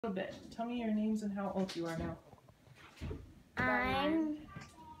A little bit. Tell me your names and how old you are now. I'm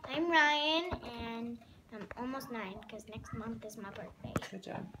Ryan, and I'm almost 9 because next month is my birthday. Good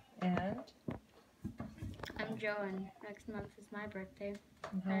job. And I'm Joe, and next month is my birthday.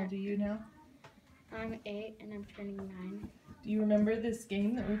 how old are you now? I'm 8, and I'm turning 9. Do you remember this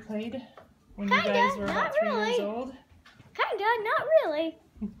game that we played when Kinda, you guys were about not 3 years really. old? Kinda, not really.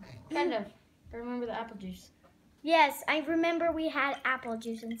 Kind of. I remember the apple juice. Yes, I remember we had apple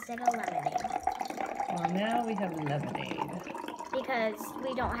juice instead of lemonade. Well, now we have lemonade. Because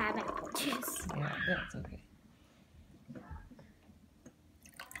we don't have apple juice. Yeah, that's okay.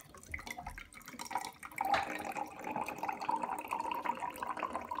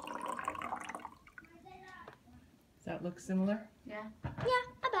 Does that look similar? Yeah.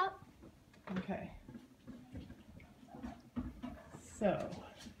 Yeah, about. Okay. So,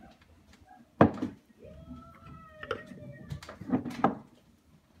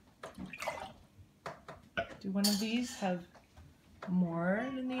 do one of these have more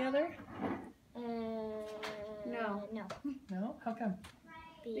than the other? No. No. No? How come?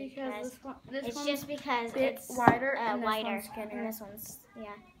 Because this It's one's just because bit it's wider and this wider, one's skinnier. and this one's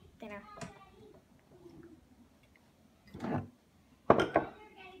thinner.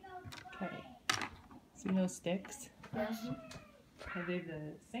 Okay. See those sticks? Yes. Are they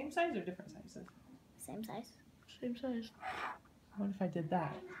the same size or different sizes? Same size. Same size. What if I did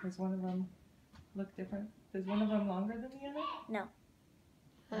that? Does one of them look different? Is one of them longer than the other? No.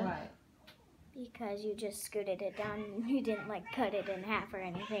 Why? Because you just scooted it down and you didn't like cut it in half or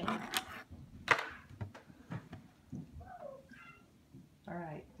anything. All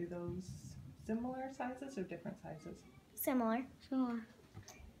right. Do those similar sizes or different sizes? Similar. Similar.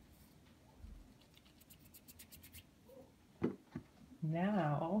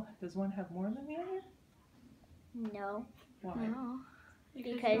 Now, does one have more than the other? No. Why? No.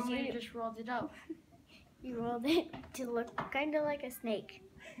 Because you you just rolled it up. You rolled it to look kind of like a snake.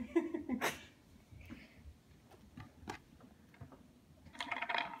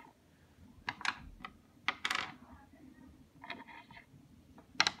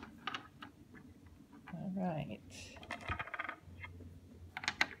 All right.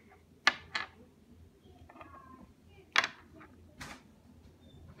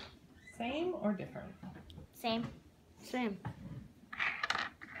 Same or different? Same. Same.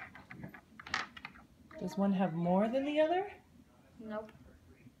 Does one have more than the other? Nope.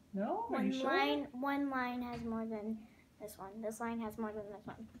 No? Are you sure? One line has more than this one. This line has more than this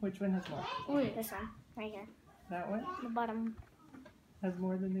one. Which one has more? Wait. This one, right here. That one The bottom. has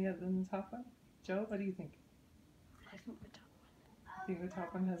more than the other than the top one? Joe, what do you think? I think the top Think the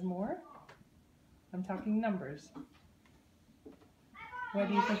top one has more? I'm talking numbers. Why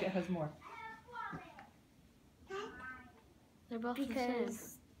do you think it has more? They're both the same.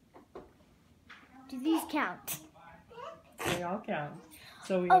 Because do these count? They all count.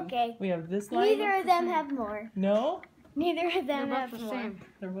 So Okay. we have this line. Neither of them have more. No? Neither of them They're have both the more. same.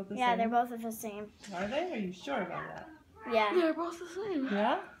 They're both the Yeah, same? they're both the same. Are they? Are you sure about that? Yeah. They're both the same.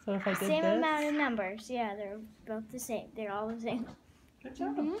 Yeah? So if I did Same this? amount of numbers. Yeah, they're both the same. They're all the same. Good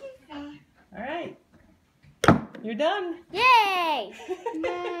job. All right. You're done. Yay!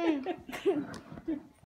 Yay.